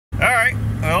Alright,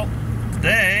 well,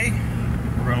 today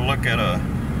we're going to look at a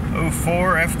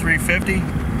 04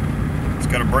 F350. It's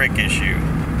got a brake issue.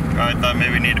 I thought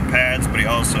maybe it needed pads, but he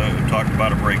also talked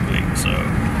about a brake leak, so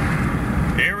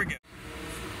here we go.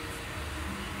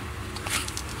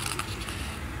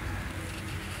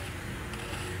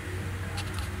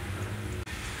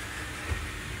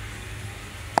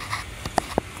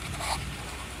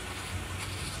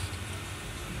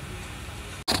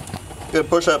 Good,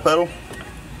 push that pedal.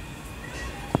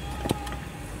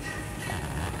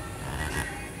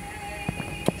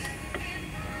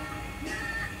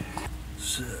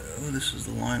 So this is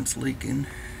the line that's leaking,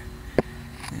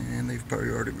 and they've probably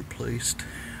already replaced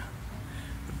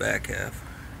the back half.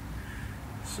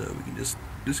 So we can just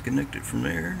disconnect it from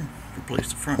there and replace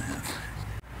the front half.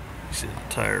 You see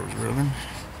the tire was rubbing.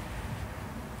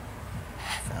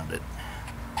 Found it.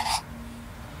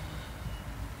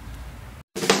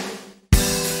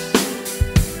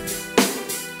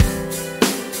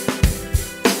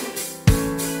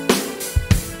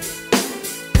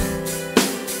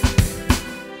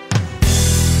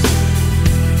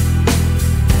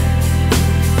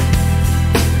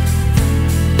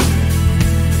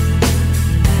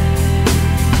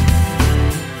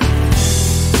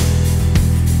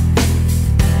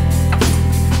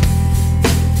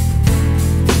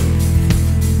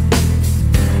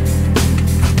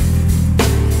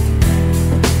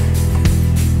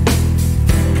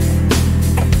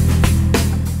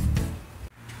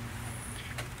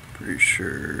 Pretty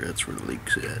sure that's where the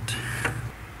leak's at.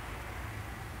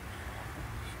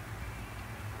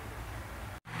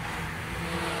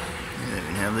 Yeah, you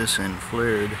can have this end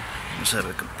flared. Just have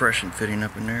a compression fitting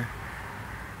up in there.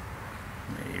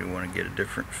 Maybe you want to get a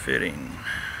different fitting.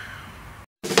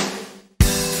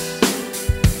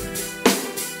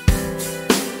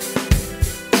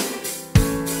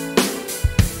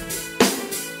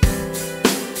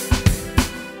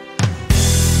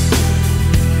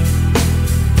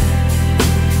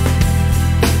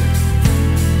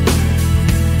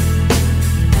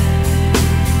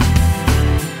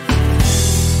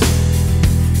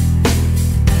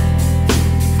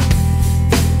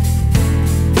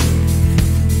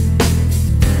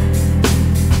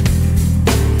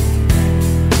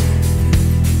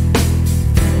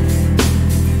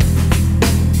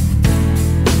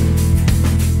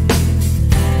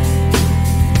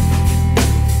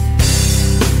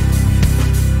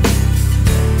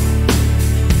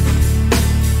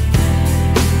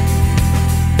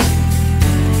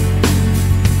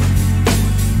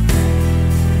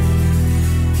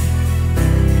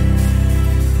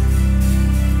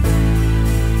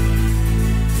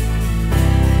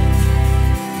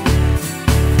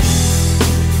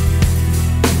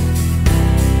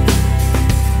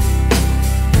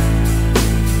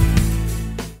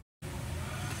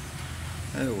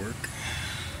 That'll work.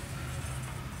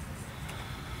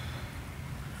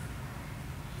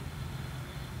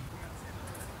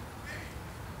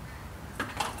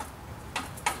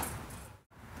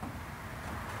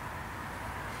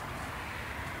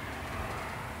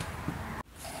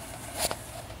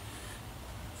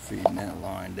 Feeding that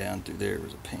line down through there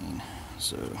was a pain.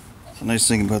 So the nice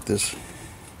thing about this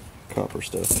copper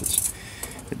stuff is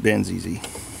it bends easy.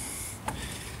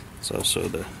 So also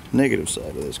the negative side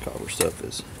of this copper stuff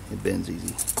is it bends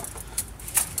easy.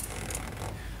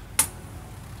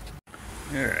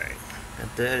 Alright,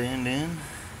 got that end in.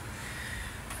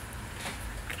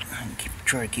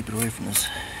 Try to keep it away from this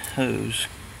hose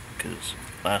because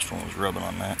last one was rubbing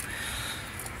on that.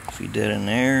 Feed that in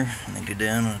there and then go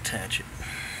down and attach it.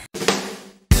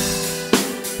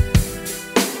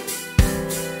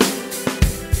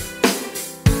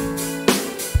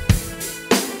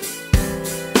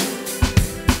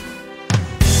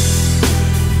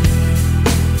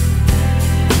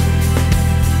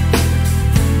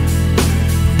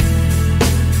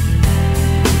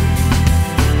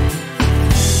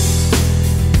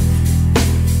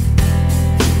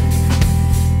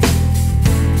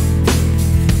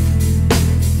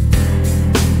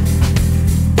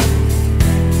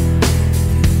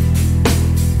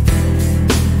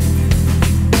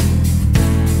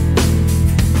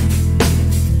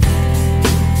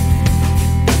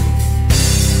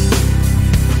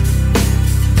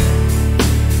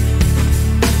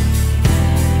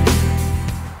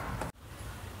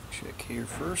 Check here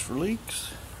first for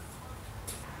leaks.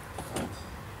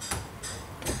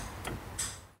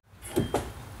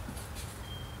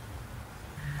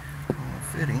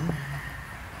 Fitting,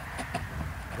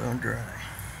 bone dry,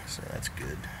 so that's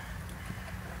good.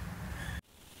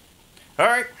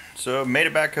 Alright, so made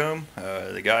it back home.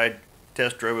 The guy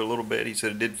test drove it a little bit. He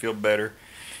said it did feel better.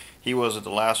 he wasn't the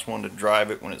last one to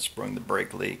drive it when it sprung the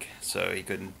brake leak, so he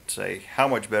couldn't say how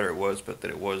much better it was, but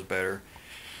that it was better.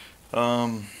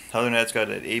 Other than that, it's got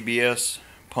an ABS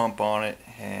pump on it,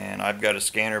 and I've got a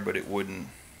scanner, but it wouldn't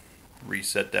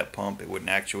reset that pump. It wouldn't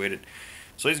actuate it.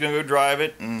 So he's gonna go drive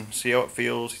it and see how it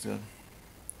feels. He's gonna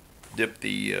dip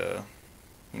the,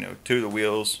 two of the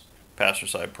wheels, passenger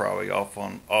side probably, off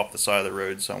the side of the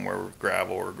road somewhere with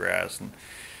gravel or grass, and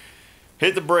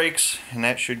hit the brakes, and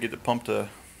that should get the pump to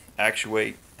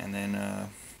actuate, and then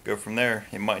go from there.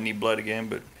 It might need blood again,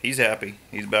 but he's happy.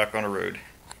 He's back on the road.